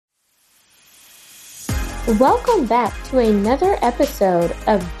Welcome back to another episode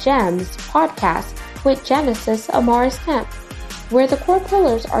of GEMS podcast with Genesis Amaris Kemp, where the core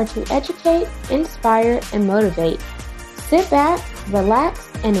pillars are to educate, inspire, and motivate. Sit back, relax,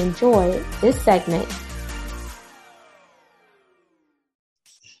 and enjoy this segment.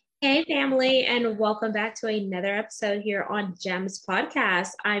 Hey family, and welcome back to another episode here on GEMS podcast.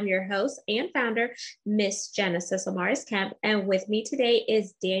 I'm your host and founder, Miss Genesis Amaris Kemp, and with me today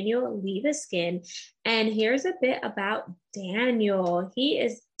is Daniel Libeskind. And here's a bit about Daniel. He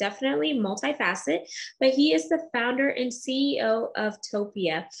is definitely multifaceted, but he is the founder and CEO of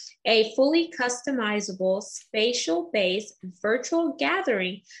Topia, a fully customizable, spatial-based virtual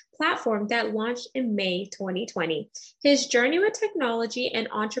gathering platform that launched in May 2020. His journey with technology and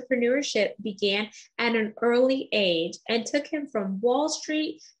entrepreneurship began at an early age and took him from Wall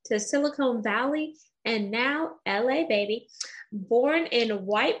Street to Silicon Valley and now LA, baby. Born in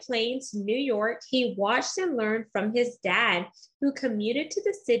White Plains, New York, he watched and learned from his dad, who commuted to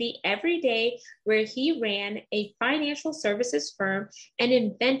the city every day, where he ran a financial services firm and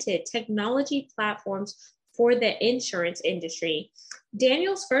invented technology platforms for the insurance industry.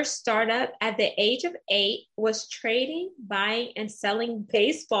 Daniel's first startup at the age of 8 was trading, buying, and selling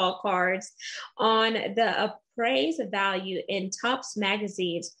baseball cards on the appraised value in Topps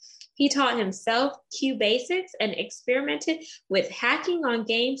magazines. He taught himself Q basics and experimented with hacking on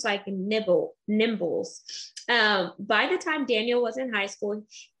games like Nimbles. By the time Daniel was in high school,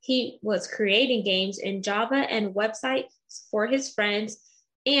 he was creating games in Java and websites for his friends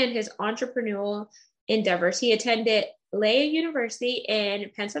and his entrepreneurial endeavors. He attended Lehigh University in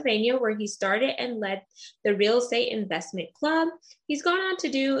Pennsylvania, where he started and led the real estate investment club. He's gone on to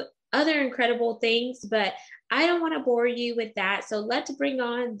do other incredible things, but I don't want to bore you with that. So let's bring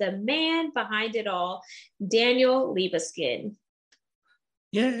on the man behind it all, Daniel Libeskind.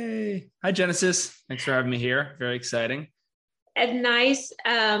 Yay. Hi, Genesis. Thanks for having me here. Very exciting. And nice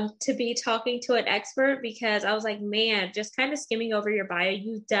to be talking to an expert, because I was like, man, just kind of skimming over your bio,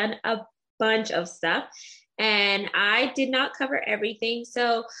 you've done a bunch of stuff. And I did not cover everything.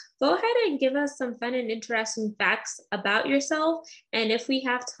 So go ahead and give us some fun and interesting facts about yourself. And if we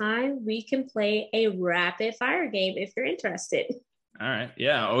have time, we can play a rapid fire game if you're interested. All right.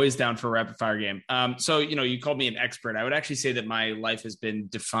 Yeah, always down for a rapid fire game. So, you called me an expert. I would actually say that my life has been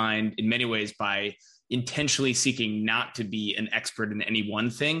defined in many ways by intentionally seeking not to be an expert in any one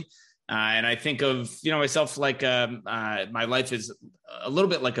thing. And I think of, myself like my life is a little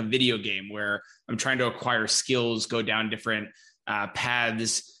bit like a video game where I'm trying to acquire skills, go down different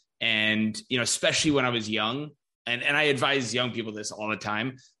paths. And, especially when I was young, and I advise young people this all the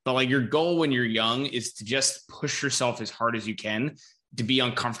time, but like your goal when you're young is to just push yourself as hard as you can, to be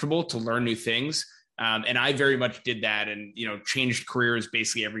uncomfortable, to learn new things. And I very much did that and, changed careers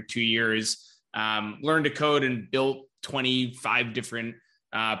basically every 2 years, learned to code and built 25 different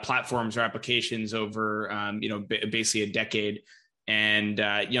platforms or applications over, basically a decade. And,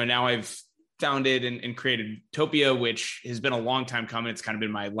 now I've founded and created Topia, which has been a long time coming. It's kind of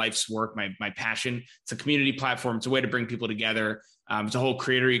been my life's work, my passion. It's a community platform. It's a way to bring people together. It's a whole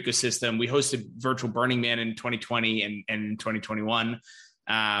creator ecosystem. We hosted Virtual Burning Man in 2020 and in 2021.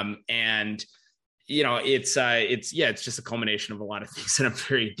 It's just a culmination of a lot of things that I'm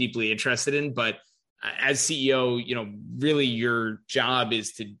very deeply interested in. But as CEO, really your job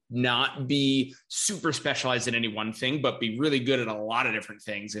is to not be super specialized in any one thing, but be really good at a lot of different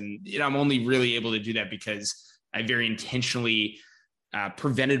things. And, I'm only really able to do that because I very intentionally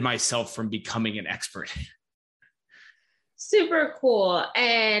prevented myself from becoming an expert. Super cool.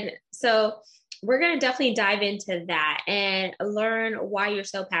 And so we're going to definitely dive into that and learn why you're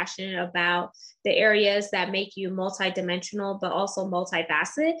so passionate about the areas that make you multidimensional, but also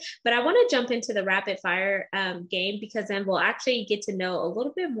multifaceted. But I want to jump into the rapid fire game, because then we'll actually get to know a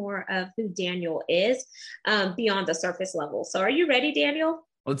little bit more of who Daniel is beyond the surface level. So are you ready, Daniel?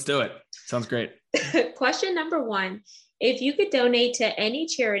 Let's do it. Sounds great. Question number 1, if you could donate to any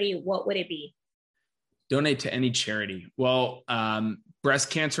charity, what would it be? Donate to any charity. Well,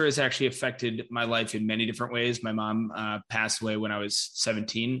 breast cancer has actually affected my life in many different ways. My mom passed away when I was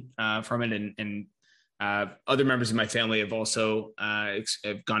 17 from it, and other members of my family have also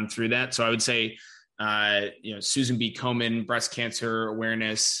have gone through that. So I would say, Susan B. Komen, breast cancer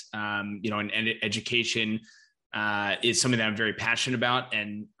awareness, and education is something that I'm very passionate about,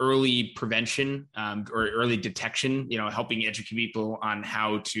 and early prevention or early detection, helping educate people on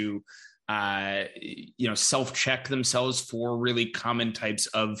how to self-check themselves for really common types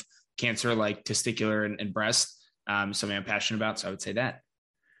of cancer like testicular and breast, something I'm passionate about. So I would say that.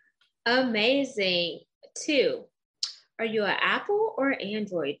 Amazing. 2, are you an Apple or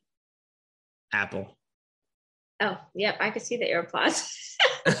Android? Apple. Oh, yep. I can see the AirPods.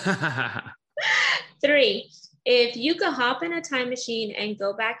 3, if you could hop in a time machine and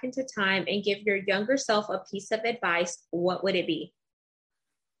go back into time and give your younger self a piece of advice, what would it be?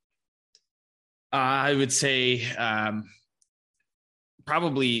 I would say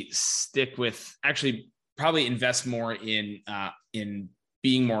probably probably invest more in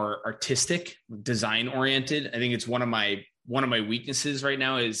being more artistic, design oriented. I think it's one of my weaknesses right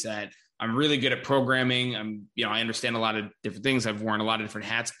now is that I'm really good at programming. I understand a lot of different things. I've worn a lot of different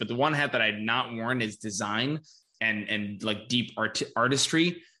hats, but the one hat that I've not worn is design and like deep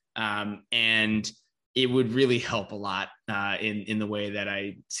artistry. And it would really help a lot in the way that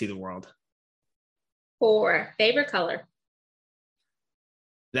I see the world. 4, favorite color?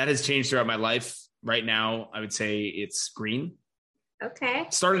 That has changed throughout my life. Right now, I would say it's green. Okay.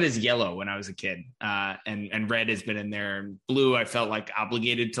 Started as yellow when I was a kid, and red has been in there. And blue, I felt like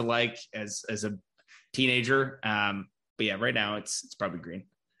obligated to like as a teenager. But yeah, right now it's probably green.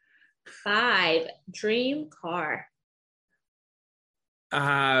 5, dream car?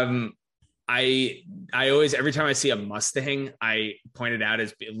 I always, every time I see a Mustang, I point it out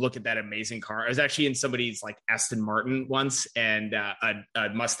as look at that amazing car. I was actually in somebody's like Aston Martin once, and a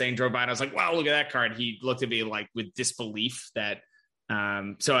Mustang drove by, and I was like, "Wow, look at that car!" And he looked at me like with disbelief. That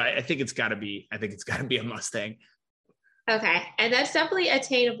so I think it's got to be. I think it's got to be a Mustang. Okay, and that's definitely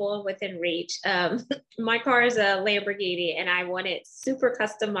attainable and within reach. My car is a Lamborghini, and I want it super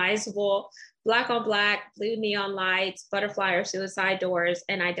customizable, black on black, blue neon lights, butterfly or suicide doors,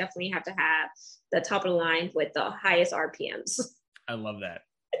 and I definitely have to have the top of the line with the highest RPMs. I love that.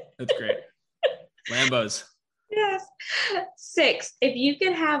 That's great. Lambos. Yes. 6, if you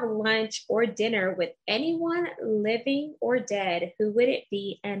could have lunch or dinner with anyone living or dead, who would it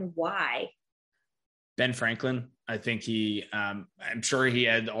be and why? Ben Franklin. I think I'm sure he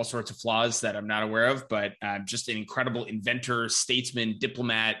had all sorts of flaws that I'm not aware of, but just an incredible inventor, statesman,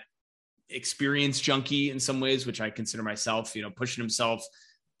 diplomat, experience junkie in some ways, which I consider myself, pushing himself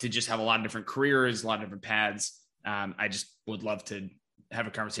to just have a lot of different careers, a lot of different paths. I just would love to have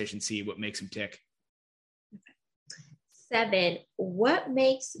a conversation, see what makes him tick. 7, what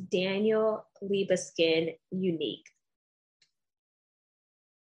makes Daniel Libeskind unique?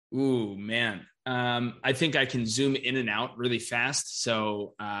 Ooh, man. I think I can zoom in and out really fast.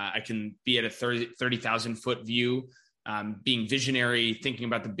 So I can be at a 30,000 foot view, being visionary, thinking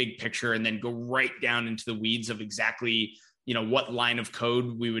about the big picture, and then go right down into the weeds of exactly, what line of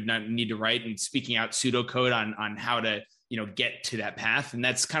code we would not need to write, and speaking out pseudocode on how to, get to that path. And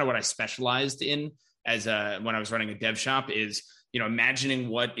that's kind of what I specialized in when I was running a dev shop is, imagining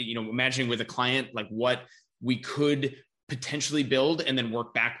with a client, like what we could potentially build, and then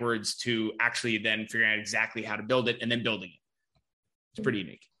work backwards to actually then figure out exactly how to build it and then building it. It's pretty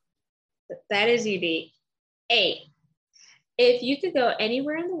unique. That is unique. 8, if you could go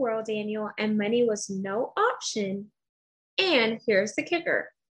anywhere in the world, Daniel, and money was no option, and here's the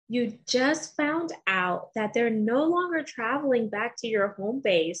kicker, you just found out that they're no longer traveling back to your home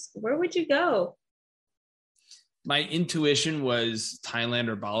base, where would you go? My intuition was Thailand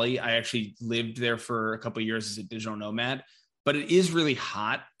or Bali. I actually lived there for a couple of years as a digital nomad, but it is really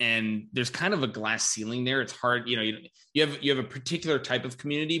hot, and there's kind of a glass ceiling there. It's hard, you have a particular type of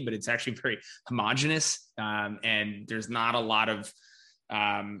community, but it's actually very homogenous, and there's not a lot of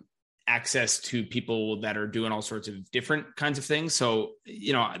access to people that are doing all sorts of different kinds of things. So,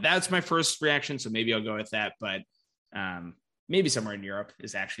 that's my first reaction. So maybe I'll go with that, but maybe somewhere in Europe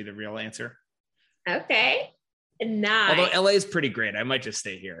is actually the real answer. Okay. 9. Although LA is pretty great. I might just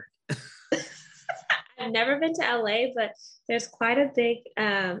stay here. I've never been to LA, but there's quite a big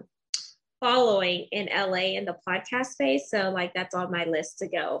following in LA in the podcast space. So that's on my list to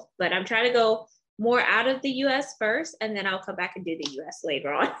go. But I'm trying to go more out of the US first, and then I'll come back and do the US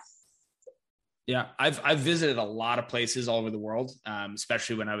later on. Yeah, I've visited a lot of places all over the world,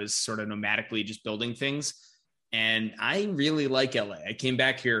 especially when I was sort of nomadically just building things. And I really like LA. I came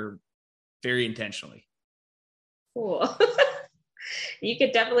back here very intentionally. Cool. You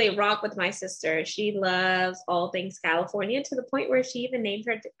could definitely rock with my sister. She loves all things California to the point where she even named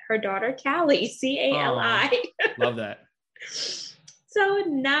her daughter Cali, Cali. Love that. So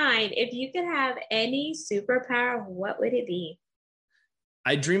 9, if you could have any superpower, what would it be?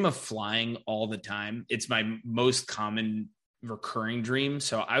 I dream of flying all the time. It's my most common recurring dream.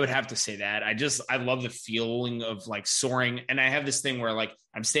 So I would have to say that. I love the feeling of soaring. And I have this thing where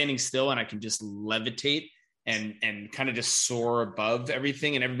I'm standing still and I can just levitate and kind of just soar above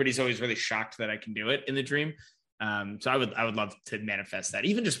everything. And everybody's always really shocked that I can do it in the dream. So I would love to manifest that,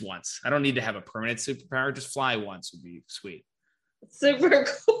 even just once. I don't need to have a permanent superpower. Just fly once would be sweet. Super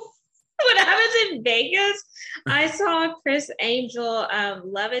cool. What happens in Vegas, I saw Chris Angel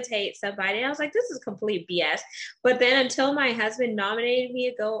levitate somebody. And I was like, this is complete BS. But then until my husband nominated me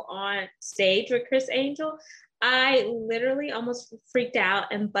to go on stage with Chris Angel, I literally almost freaked out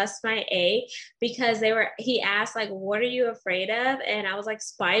and bust my A because he asked like, what are you afraid of? And I was like,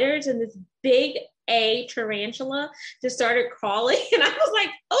 spiders. And this big A tarantula just started crawling. And I was like,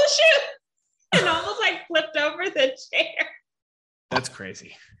 oh shoot. And almost like flipped over the chair. That's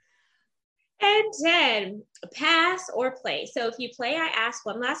crazy. And then pass or play. So if you play, I ask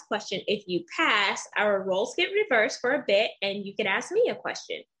one last question. If you pass, our roles get reversed for a bit and you can ask me a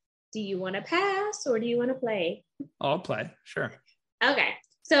question. Do you want to pass or do you want to play? I'll play. Sure. Okay.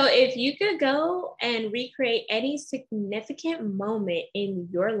 So if you could go and recreate any significant moment in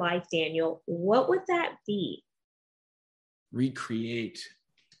your life, Daniel, what would that be? Recreate.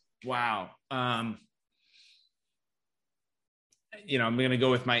 Wow. I'm going to go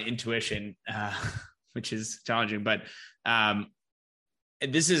with my intuition, which is challenging, but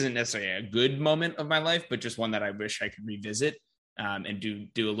this isn't necessarily a good moment of my life, but just one that I wish I could revisit and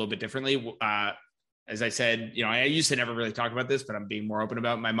do a little bit differently. As I said, I used to never really talk about this, but I'm being more open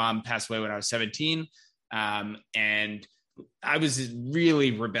about it. My mom passed away when I was 17. And I was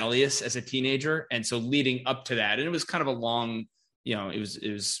really rebellious as a teenager. And so leading up to that, and it was kind of a long, it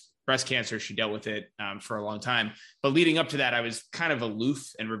was breast cancer. She dealt with it for a long time, but leading up to that, I was kind of aloof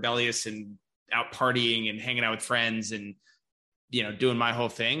and rebellious and out partying and hanging out with friends and, doing my whole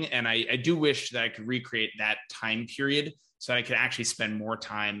thing. And I do wish that I could recreate that time period so that I could actually spend more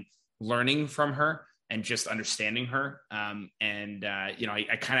time learning from her and just understanding her. I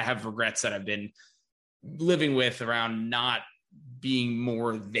kind of have regrets that I've been living with around not being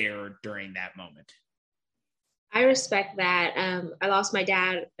more there during that moment. I respect that. I lost my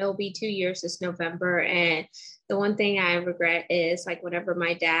dad. It'll be 2 years this November. And the one thing I regret is like whenever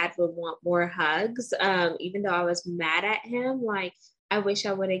my dad would want more hugs, even though I was mad at him, like I wish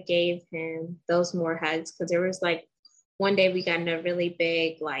I would have gave him those more hugs. Cause there was like one day we got in a really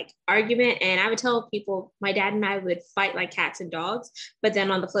big like argument and I would tell people my dad and I would fight like cats and dogs. But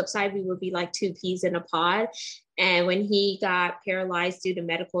then on the flip side, we would be like two peas in a pod. And when he got paralyzed due to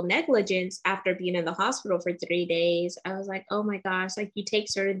medical negligence after being in the hospital for 3 days, I was like, oh my gosh, like you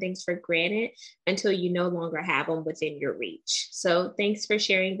take certain things for granted until you no longer have them within your reach. So thanks for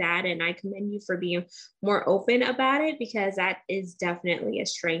sharing that. And I commend you for being more open about it because that is definitely a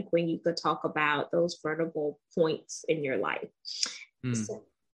strength when you could talk about those vulnerable points in your life.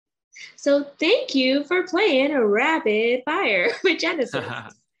 So thank you for playing a rapid fire with Genesis.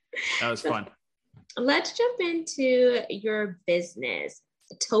 That was fun. Let's jump into your business,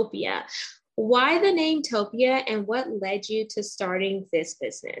 Topia. Why the name Topia and what led you to starting this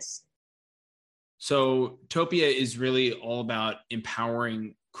business? So Topia is really all about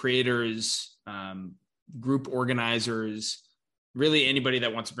empowering creators, group organizers, really anybody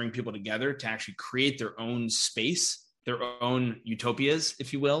that wants to bring people together to actually create their own space, their own utopias,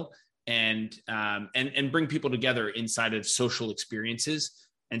 if you will, and bring people together inside of social experiences.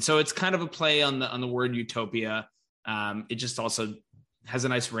 And so it's kind of a play on the word utopia. It just also has a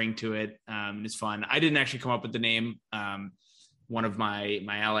nice ring to it. And it's fun. I didn't actually come up with the name. One of my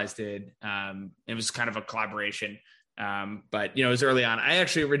allies did. It was kind of a collaboration. But it was early on. I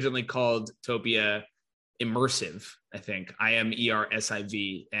actually originally called Topia Immersive, I think.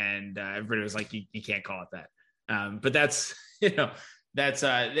 IMERSIV. And everybody was like, you can't call it that. But that's, that's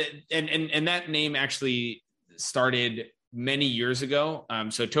and that name actually started many years ago.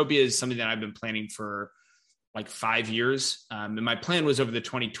 So Topia is something that I've been planning for like 5 years. And my plan was over the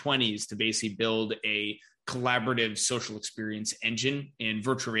 2020s to basically build a collaborative social experience engine in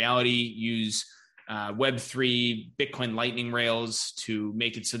virtual reality, use Web3, Bitcoin Lightning Rails to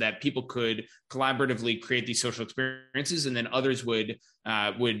make it so that people could collaboratively create these social experiences, and then others would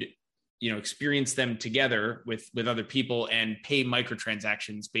experience them together with other people and pay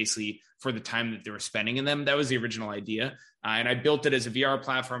microtransactions basically for the time that they were spending in them. That was the original idea. And I built it as a VR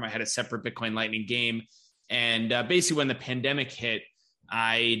platform. I had a separate Bitcoin Lightning game. And basically when the pandemic hit,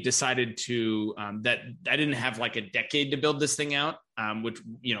 I decided to, that I didn't have like a decade to build this thing out, which,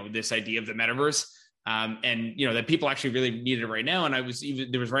 this idea of the metaverse, and, that people actually really needed it right now. And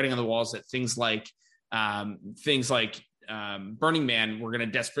there was writing on the walls that things like Burning Man were going to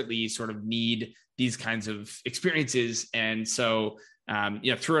desperately sort of need these kinds of experiences. And so,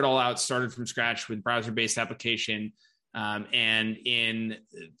 threw it all out, started from scratch with browser-based application. And in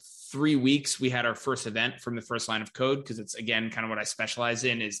 3 weeks, we had our first event from the first line of code, because it's, again, kind of what I specialize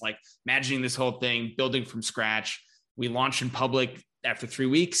in, is like imagining this whole thing, building from scratch. We launched in public after 3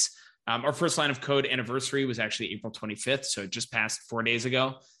 weeks. Our first line of code anniversary was actually April 25th. So it just passed 4 days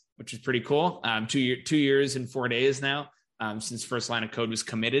ago. which is pretty cool. 2 years and 4 days now since first line of code was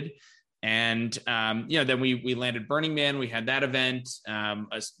committed. And, then we landed Burning Man. We had that event.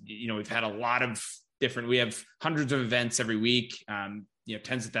 We've had a lot of we have hundreds of events every week,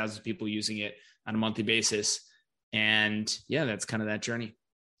 tens of thousands of people using it on a monthly basis. And yeah, that's kind of that journey.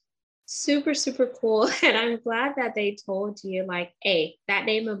 Super, super cool. And I'm glad that they told you, like, hey, that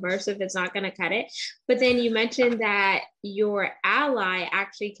name immersive is not going to cut it. But then you mentioned that your ally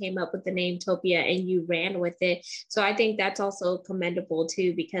actually came up with the name Topia and you ran with it. So I think that's also commendable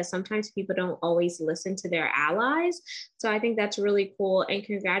too, because sometimes people don't always listen to their allies. So I think that's really cool. And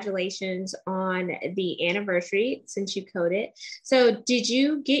congratulations on the anniversary since you coded. So did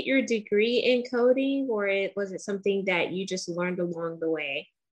you get your degree in coding, or was it something that you just learned along the way?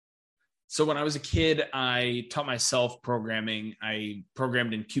 So when I was a kid, I taught myself programming. I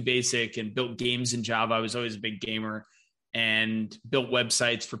programmed in QBasic and built games in Java. I was always a big gamer and built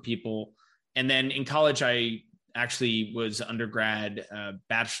websites for people. And then in college, I actually was undergrad,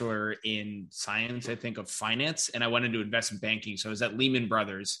 bachelor in science, I think, of finance. And I went into investment banking. So I was at Lehman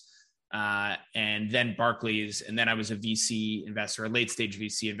Brothers and then Barclays. And then I was a VC investor, a late stage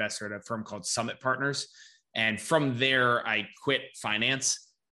VC investor at a firm called Summit Partners. And from there, I quit finance.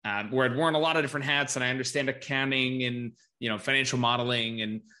 Where I'd worn a lot of different hats and I understand accounting and, financial modeling,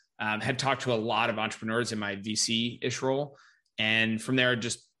 and had talked to a lot of entrepreneurs in my VC-ish role. And from there,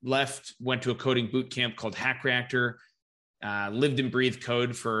 just left, went to a coding boot camp called Hack Reactor, lived and breathed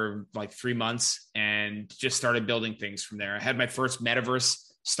code for like 3 months and just started building things from there. I had my first metaverse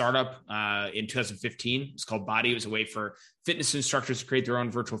startup in 2015. It was called Body. It was a way for fitness instructors to create their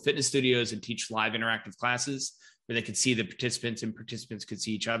own virtual fitness studios and teach live interactive classes where they could see the participants and participants could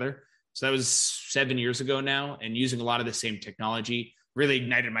see each other. So that was 7 years ago now, and using a lot of the same technology really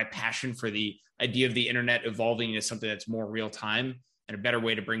ignited my passion for the idea of the internet evolving into something that's more real time and a better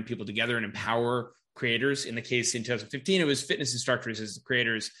way to bring people together and empower creators. In the case in 2015, it was fitness instructors as the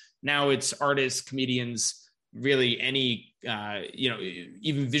creators. Now it's artists, comedians, really any,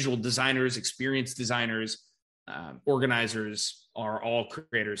 even visual designers, experience designers, organizers are all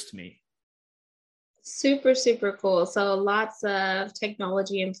creators to me. Super, super cool. So lots of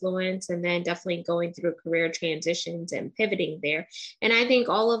technology influence, and then definitely going through career transitions and pivoting there. And I think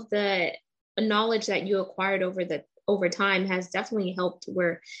all of the knowledge that you acquired over time has definitely helped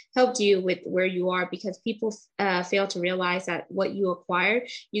you with where you are, because people fail to realize that what you acquired,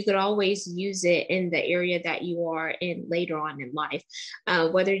 you could always use it in the area that you are in later on in life,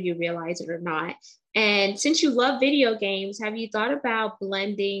 whether you realize it or not. And since you love video games, have you thought about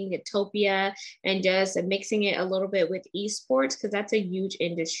blending Topia and just mixing it a little bit with esports? Because that's a huge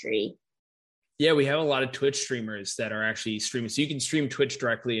industry. Yeah, we have a lot of Twitch streamers that are actually streaming. So you can stream Twitch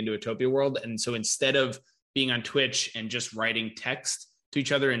directly into a Topia world. And so instead of being on Twitch and just writing text to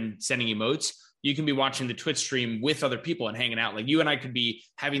each other and sending emotes, you can be watching the Twitch stream with other people and hanging out. Like you and I could be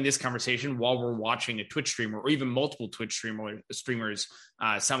having this conversation while we're watching a Twitch streamer, or even multiple Twitch streamers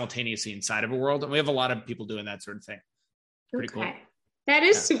simultaneously inside of a world. And we have a lot of people doing that sort of thing. Pretty cool. That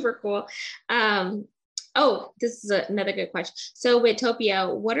is super cool. This is another good question. So with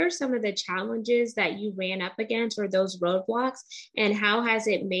Topia, what are some of the challenges that you ran up against, or those roadblocks, and how has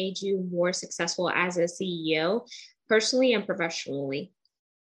it made you more successful as a CEO, personally and professionally?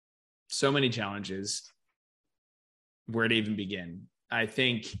 So many challenges. Where to even begin? I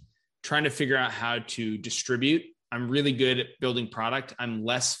think trying to figure out how to distribute. I'm really good at building product. I'm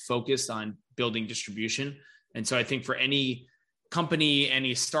less focused on building distribution. And so I think for any company,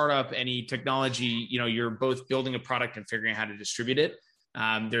 any startup, any technology, you're both building a product and figuring out how to distribute it.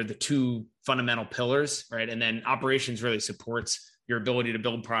 They're the two fundamental pillars, right? And then operations really supports your ability to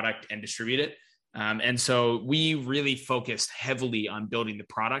build product and distribute it. And so we really focused heavily on building the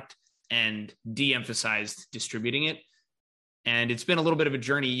product and de-emphasized distributing it. And it's been a little bit of a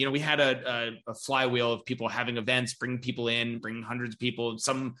journey. We had a flywheel of people having events, bringing people in, bringing hundreds of people.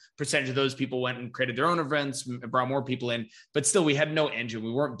 Some percentage of those people went and created their own events, brought more people in, but still we had no engine.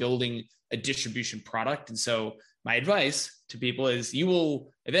 We weren't building a distribution product. And so my advice to people is you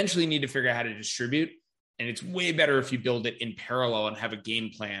will eventually need to figure out how to distribute. And it's way better if you build it in parallel and have a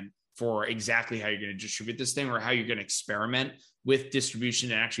game plan for exactly how you're going to distribute this thing, or how you're going to experiment with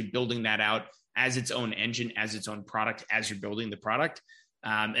distribution and actually building that out as its own engine, as its own product, as you're building the product.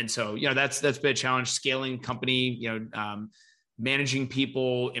 And so, that's been a challenge. Scaling company, managing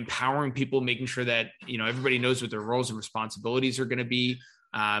people, empowering people, making sure that, everybody knows what their roles and responsibilities are going to be.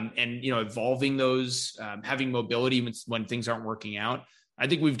 And, evolving those, having mobility when things aren't working out. I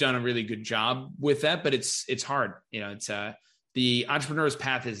think we've done a really good job with that, but it's hard. The entrepreneur's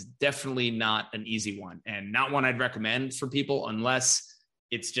path is definitely not an easy one, and not one I'd recommend for people unless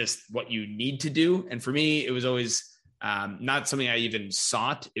It's just what you need to do. And for me, it was always not something I even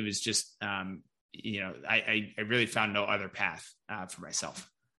sought. It was just, I really found no other path for myself.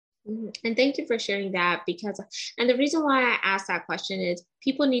 And thank you for sharing that and the reason why I asked that question is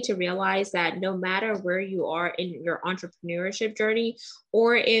people need to realize that no matter where you are in your entrepreneurship journey,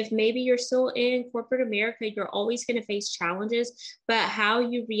 or if maybe you're still in corporate America, you're always going to face challenges, but how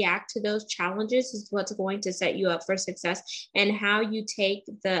you react to those challenges is what's going to set you up for success, and how you take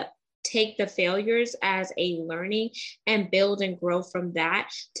the failures as a learning and build and grow from that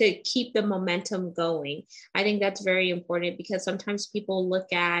to keep the momentum going. I think that's very important, because sometimes people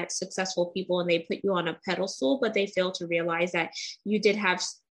look at successful people and they put you on a pedestal, but they fail to realize that you did have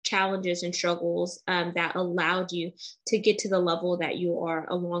challenges and struggles that allowed you to get to the level that you are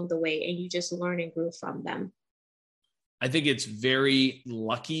along the way, and you just learn and grew from them. I think it's very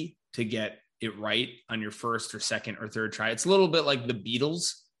lucky to get it right on your first or second or third try. It's a little bit like the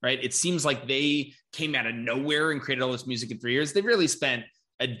Beatles, right? It seems like they came out of nowhere and created all this music in 3 years. They really spent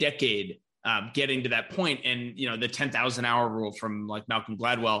a decade getting to that point. And, the 10,000 hour rule from like Malcolm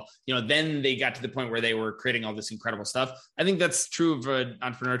Gladwell, then they got to the point where they were creating all this incredible stuff. I think that's true of an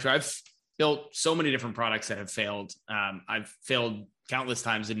entrepreneur too. I've built so many different products that have failed. I've failed countless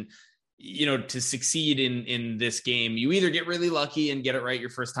times. And, to succeed in this game, you either get really lucky and get it right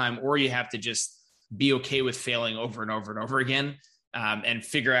your first time, or you have to just be okay with failing over and over and over again. And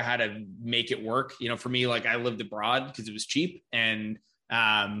figure out how to make it work. For me, like I lived abroad because it was cheap, and,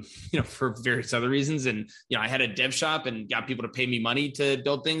 for various other reasons. And, I had a dev shop and got people to pay me money to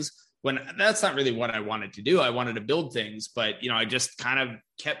build things, when that's not really what I wanted to do. I wanted to build things, but, I just kind of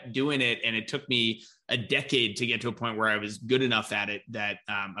kept doing it. And it took me a decade to get to a point where I was good enough at it that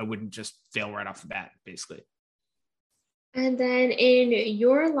I wouldn't just fail right off the bat, basically. And then in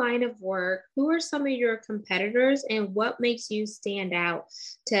your line of work, who are some of your competitors, and what makes you stand out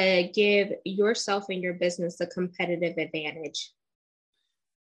to give yourself and your business a competitive advantage?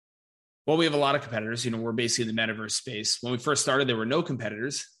 Well, we have a lot of competitors. We're basically in the metaverse space. When we first started, there were no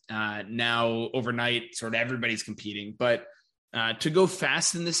competitors. Now, overnight, sort of everybody's competing. But to go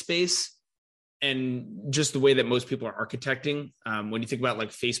fast in this space, and just the way that most people are architecting, when you think about like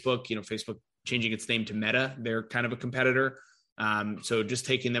Facebook, Facebook changing its name to Meta, they're kind of a competitor. So just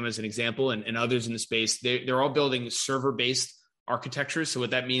taking them as an example, and others in the space, they're all building server-based architecture. So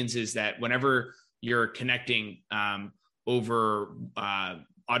what that means is that whenever you're connecting over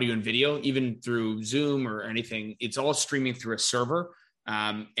audio and video, even through Zoom or anything, it's all streaming through a server.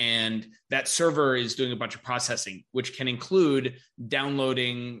 And that server is doing a bunch of processing, which can include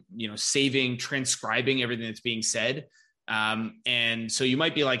downloading, saving, transcribing everything that's being said. And so you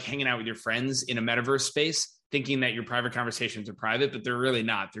might be like hanging out with your friends in a metaverse space, thinking that your private conversations are private, but they're really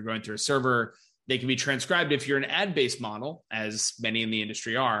not. They're going through a server. They can be transcribed. If you're an ad-based model, as many in the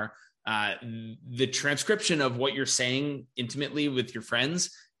industry are, the transcription of what you're saying intimately with your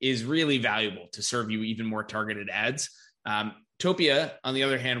friends is really valuable to serve you even more targeted ads. Topia, on the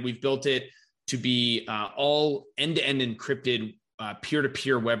other hand, we've built it to be all end-to-end encrypted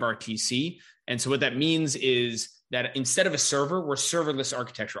peer-to-peer WebRTC. And so what that means is that instead of a server, we're serverless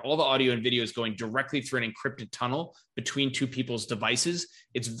architecture. All the audio and video is going directly through an encrypted tunnel between two people's devices.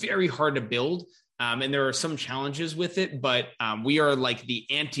 It's very hard to build, and there are some challenges with it, but we are like the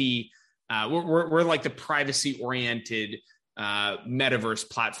we're like the privacy-oriented metaverse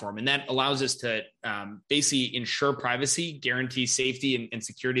platform. And that allows us to basically ensure privacy, guarantee safety and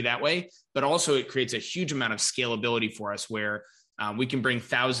security that way. But also it creates a huge amount of scalability for us where we can bring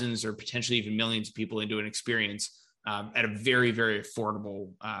thousands or potentially even millions of people into an experience at a very, very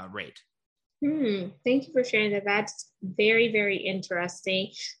affordable rate. Thank you for sharing that. That's very, very interesting.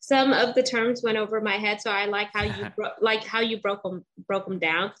 Some of the terms went over my head, so I like how you broke them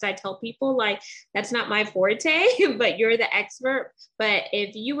down, because I tell people like that's not my forte, but you're the expert. But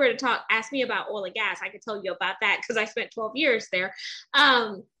if you were to ask me about oil and gas, I could tell you about that because I spent 12 years there.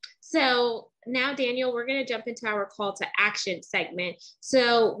 So now, Daniel, we're going to jump into our call to action segment.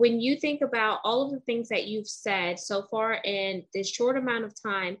 So when you think about all of the things that you've said so far in this short amount of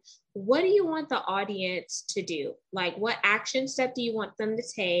time, what do you want the audience to do? Like, what action step do you want them to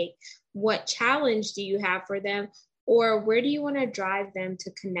take? What challenge do you have for them? Or where do you want to drive them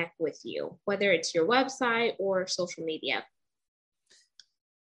to connect with you, whether it's your website or social media?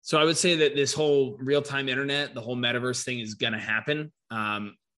 So I would say that this whole real-time internet, the whole metaverse thing is going to happen.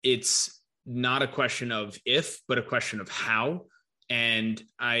 It's not a question of if, but a question of how. And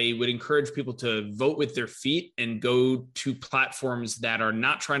I would encourage people to vote with their feet and go to platforms that are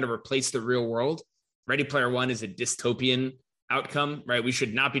not trying to replace the real world. Ready Player One is a dystopian outcome, right? We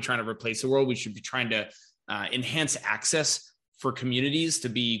should not be trying to replace the world. We should be trying to enhance access for communities to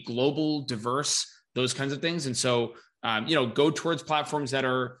be global, diverse, those kinds of things. And so, go towards platforms that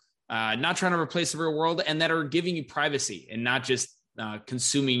are not trying to replace the real world and that are giving you privacy and not just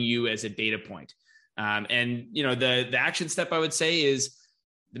consuming you as a data point. The action step I would say is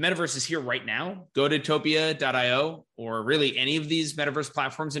the metaverse is here right now. Go to Topia.io or really any of these metaverse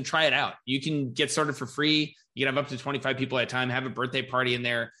platforms and try it out. You can get started for free. You can have up to 25 people at a time, have a birthday party in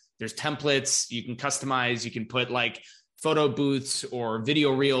there. There's templates you can customize. You can put like photo booths or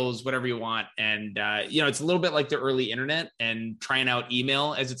video reels, whatever you want. And, it's a little bit like the early internet and trying out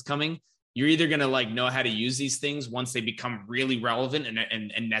email as it's coming. You're either going to know how to use these things once they become really relevant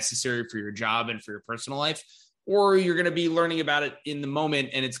and necessary for your job and for your personal life, or you're going to be learning about it in the moment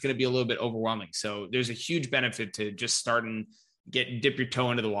and it's going to be a little bit overwhelming. So there's a huge benefit to just start and dip your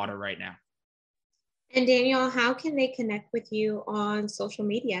toe into the water right now. And Daniel, how can they connect with you on social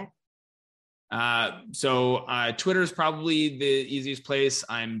media? Twitter is probably the easiest place.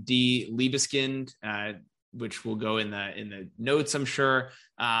 I'm D Liebeskind, which will go in the notes, I'm sure.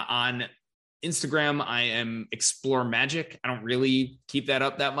 On Instagram, I am Explore Magic. I don't really keep that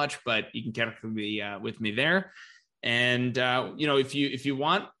up that much, but you can connect with me there. And if you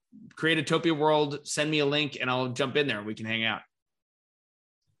want, create a Topia world, send me a link, and I'll jump in there and we can hang out.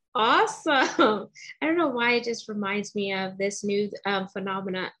 Awesome! I don't know why it just reminds me of this new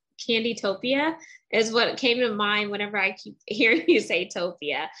phenomena. Candytopia is what came to mind whenever I keep hearing you say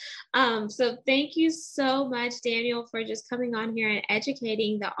Topia. So thank you so much, Daniel, for just coming on here and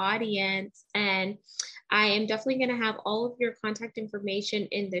educating the audience. And I am definitely going to have all of your contact information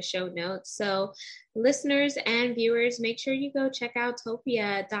in the show notes. So listeners and viewers, make sure you go check out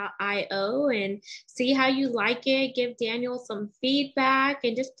Topia.io and see how you like it. Give Daniel some feedback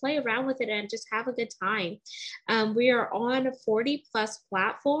and just play around with it and just have a good time. We are on 40 plus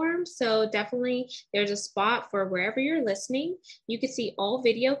platforms. So definitely there's a spot for wherever you're listening. You can see all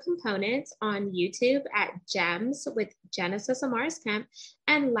video components on YouTube at Gems with Genesis Amaris Kemp.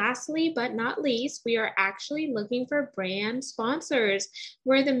 And lastly, but not least, we are actually looking for brand sponsors,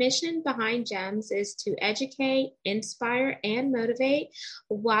 where the mission behind Gems is to educate, inspire, and motivate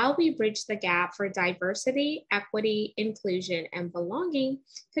while we bridge the gap for diversity, equity, inclusion, and belonging,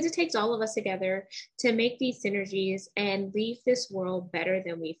 because it takes all of us together to make these synergies and leave this world better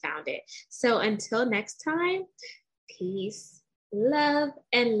than we found it. So until next time, peace, love,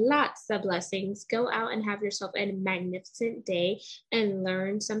 and lots of blessings. Go out and have yourself a magnificent day and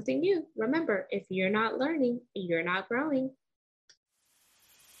learn something new. Remember, if you're not learning, you're not growing.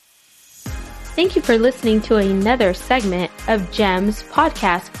 Thank you for listening to another segment of Gems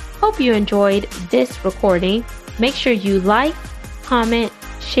Podcast. Hope you enjoyed this recording. Make sure you like, comment,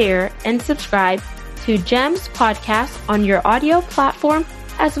 share, and subscribe to Gems Podcast on your audio platform,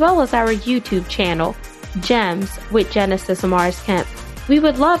 as well as our YouTube channel, Gems with Genesis Amaris Kemp. We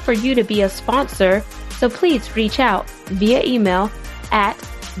would love for you to be a sponsor, so please reach out via email at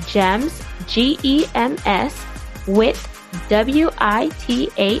gems, GEMS, with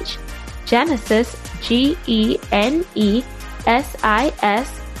WITH, Genesis, GENESIS,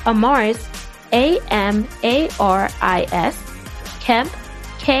 Amaris, AMARIS, Kemp,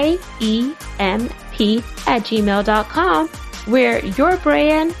 KEMP @gmail.com, where your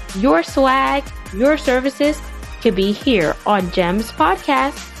brand, your swag, your services could be here on Gems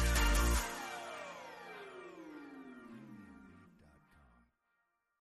Podcast.